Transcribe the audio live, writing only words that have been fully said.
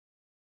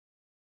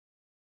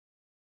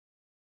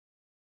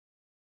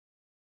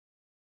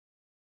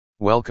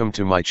Welcome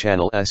to my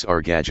channel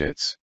SR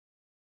Gadgets.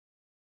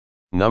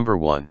 Number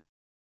 1.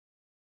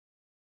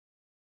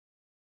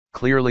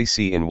 Clearly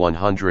see in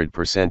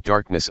 100%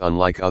 darkness.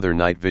 Unlike other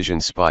night vision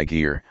spy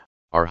gear,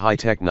 our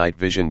high-tech night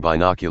vision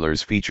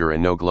binoculars feature a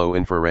no-glow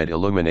infrared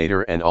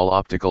illuminator, and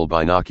all-optical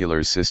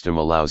binoculars system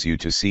allows you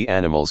to see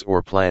animals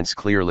or plants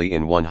clearly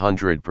in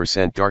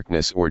 100%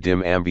 darkness or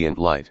dim ambient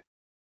light.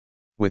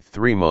 With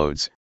 3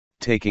 modes: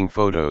 taking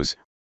photos,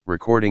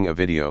 recording a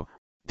video,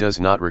 does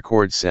not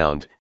record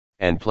sound,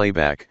 and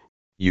playback,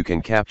 you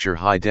can capture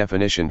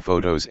high-definition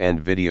photos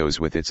and videos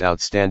with its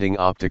outstanding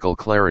optical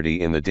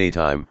clarity in the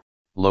daytime,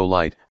 low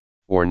light,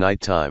 or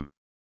nighttime.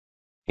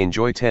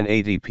 Enjoy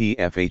 1080p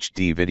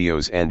FHD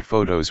videos and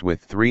photos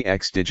with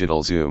 3x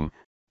digital zoom,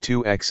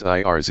 2x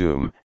IR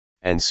zoom,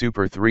 and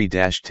Super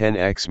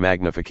 3-10x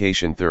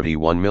magnification.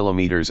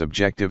 31mm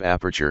objective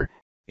aperture.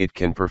 It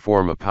can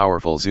perform a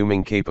powerful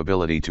zooming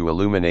capability to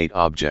illuminate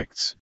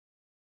objects.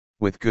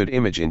 With good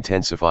image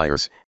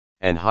intensifiers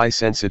and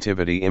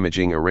high-sensitivity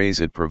imaging arrays,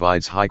 it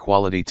provides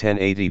high-quality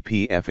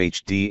 1080p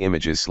FHD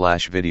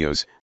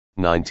images/videos,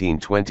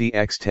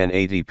 1920x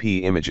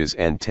 1080p images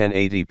and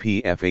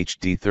 1080p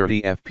FHD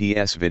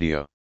 30fps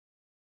video.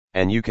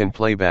 And you can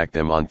playback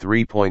them on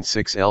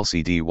 3.6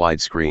 LCD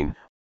widescreen,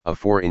 a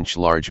 4-inch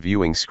large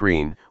viewing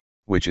screen,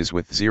 which is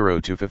with 0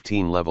 to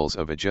 15 levels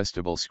of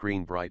adjustable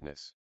screen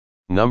brightness.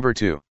 Number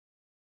 2.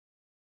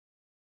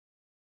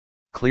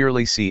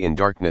 Clearly see in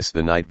darkness.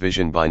 The night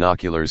vision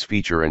binoculars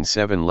feature an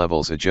 7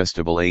 levels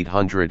adjustable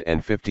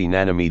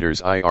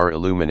 850nm IR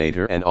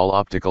illuminator, and all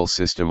optical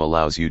system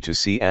allows you to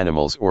see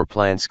animals or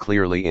plants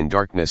clearly in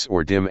darkness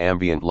or dim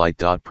ambient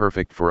light.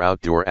 Perfect for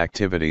outdoor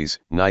activities,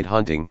 night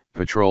hunting,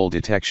 patrol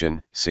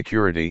detection,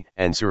 security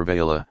and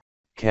surveillance,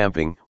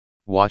 camping,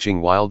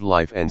 watching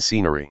wildlife and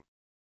scenery.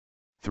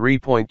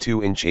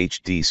 3.2-inch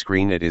HD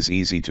screen. It is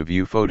easy to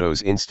view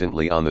photos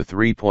instantly on the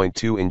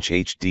 3.2-inch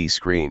HD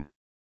screen.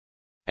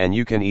 And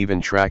you can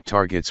even track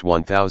targets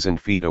 1,000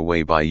 feet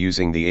away by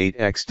using the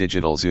 8x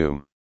digital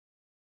zoom.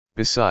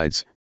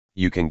 Besides,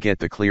 you can get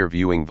the clear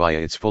viewing via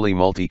its fully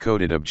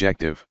multi-coded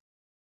objective.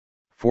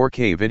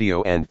 4K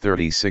video and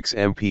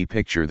 36MP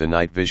picture. The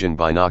night vision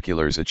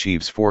binoculars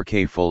achieves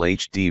 4K full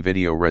HD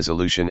video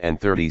resolution and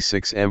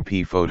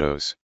 36MP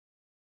photos.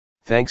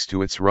 Thanks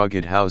to its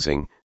rugged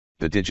housing,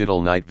 the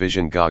digital night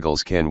vision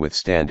goggles can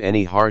withstand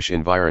any harsh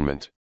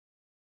environment.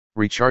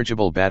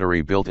 Rechargeable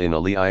battery. Built-in a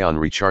Li-ion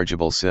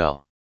rechargeable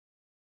cell.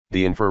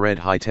 The infrared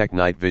high-tech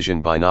night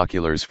vision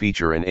binoculars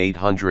feature an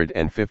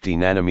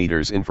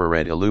 850nm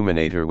infrared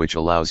illuminator, which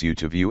allows you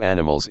to view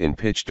animals in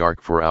pitch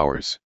dark for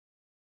hours.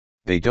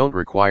 They don't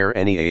require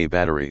any AA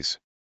batteries.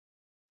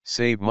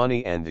 Save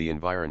money and the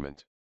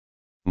environment.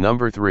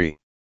 Number 3.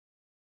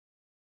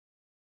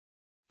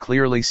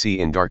 Clearly see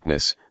in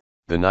darkness.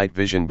 The night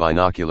vision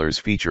binoculars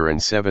feature an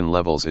 7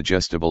 levels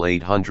adjustable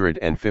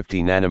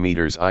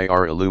 850nm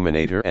IR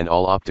illuminator, and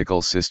all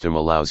optical system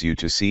allows you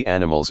to see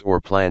animals or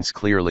plants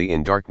clearly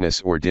in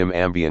darkness or dim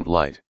ambient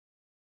light.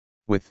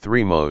 With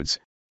 3 modes: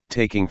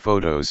 taking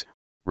photos,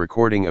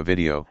 recording a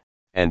video,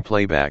 and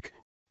playback,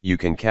 you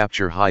can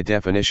capture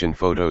high-definition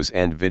photos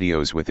and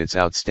videos with its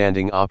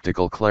outstanding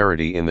optical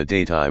clarity in the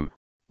daytime,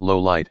 low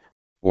light,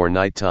 or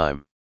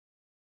nighttime.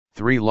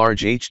 3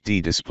 large HD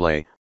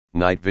display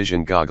night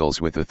vision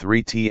goggles with a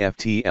 3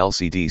 TFT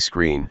LCD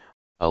screen,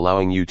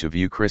 allowing you to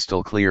view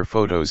crystal clear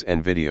photos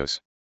and videos.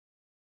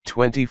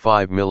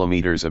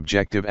 25mm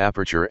objective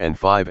aperture and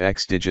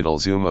 5x digital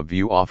zoom of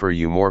view offer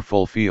you more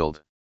full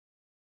field.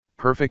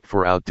 Perfect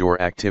for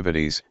outdoor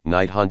activities,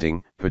 night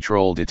hunting,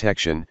 patrol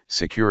detection,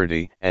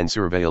 security and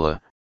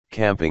surveillance,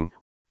 camping,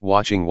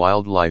 watching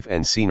wildlife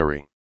and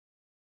scenery.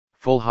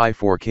 Full high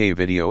 4K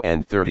video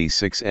and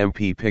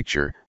 36MP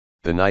picture.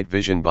 The night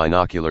vision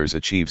binoculars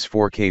achieves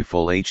 4K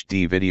full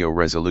HD video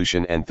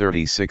resolution and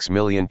 36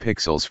 million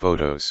pixels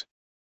photos.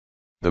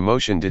 The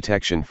motion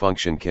detection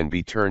function can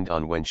be turned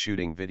on when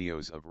shooting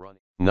videos of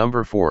running.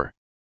 Number 4.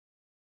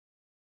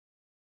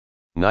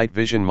 Night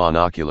vision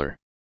monocular.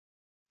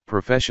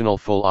 Professional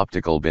full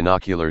optical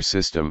binocular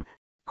system,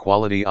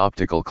 quality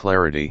optical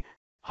clarity,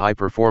 high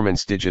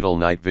performance digital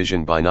night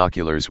vision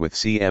binoculars with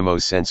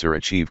CMOS sensor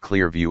achieve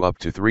clear view up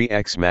to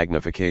 3x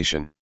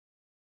magnification.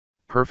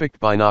 Perfect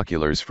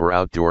binoculars for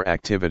outdoor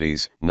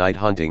activities, night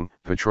hunting,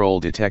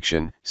 patrol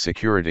detection,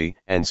 security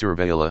and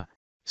surveillance,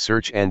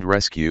 search and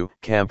rescue,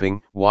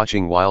 camping,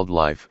 watching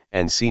wildlife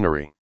and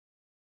scenery.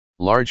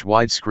 Large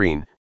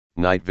widescreen,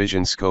 night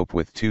vision scope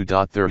with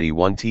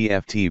 2.31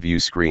 TFT view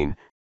screen,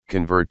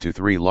 convert to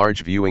 3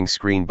 large viewing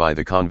screen by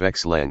the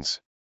convex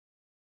lens.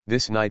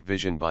 This night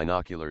vision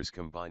binoculars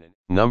combine an.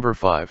 Number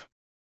 5.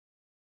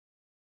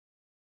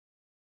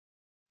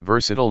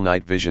 Versatile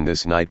night vision.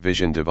 This night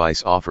vision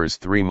device offers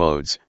 3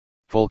 modes: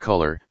 full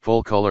color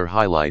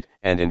highlight,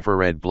 and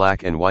infrared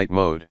black and white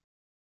mode.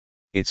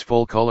 Its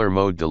full color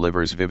mode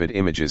delivers vivid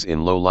images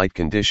in low light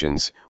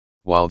conditions,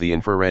 while the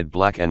infrared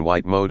black and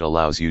white mode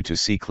allows you to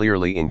see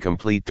clearly in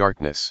complete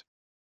darkness.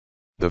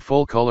 The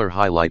full color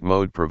highlight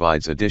mode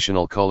provides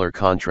additional color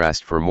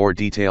contrast for more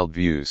detailed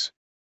views.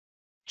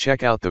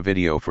 Check out the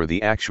video for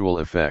the actual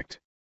effect.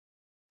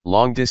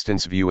 Long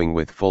distance viewing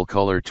with full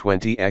color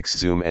 20x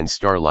zoom and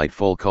starlight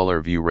full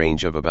color view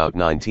range of about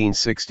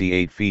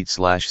 1968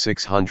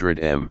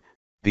 feet/600 m.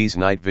 These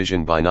night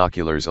vision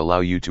binoculars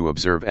allow you to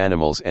observe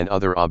animals and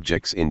other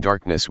objects in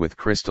darkness with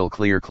crystal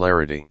clear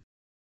clarity.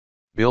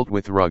 Built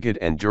with rugged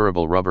and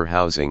durable rubber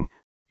housing,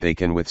 they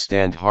can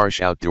withstand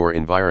harsh outdoor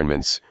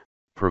environments,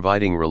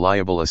 providing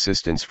reliable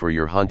assistance for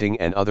your hunting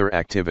and other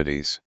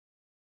activities.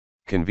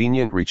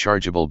 Convenient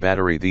rechargeable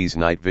battery. These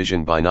night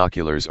vision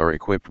binoculars are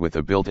equipped with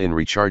a built-in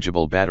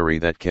rechargeable battery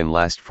that can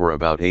last for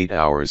about 8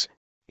 hours,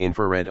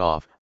 infrared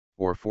off,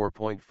 or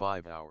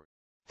 4.5 hours.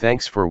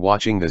 Thanks for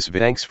watching this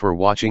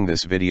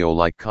video.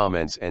 Like,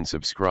 comments and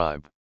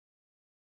subscribe.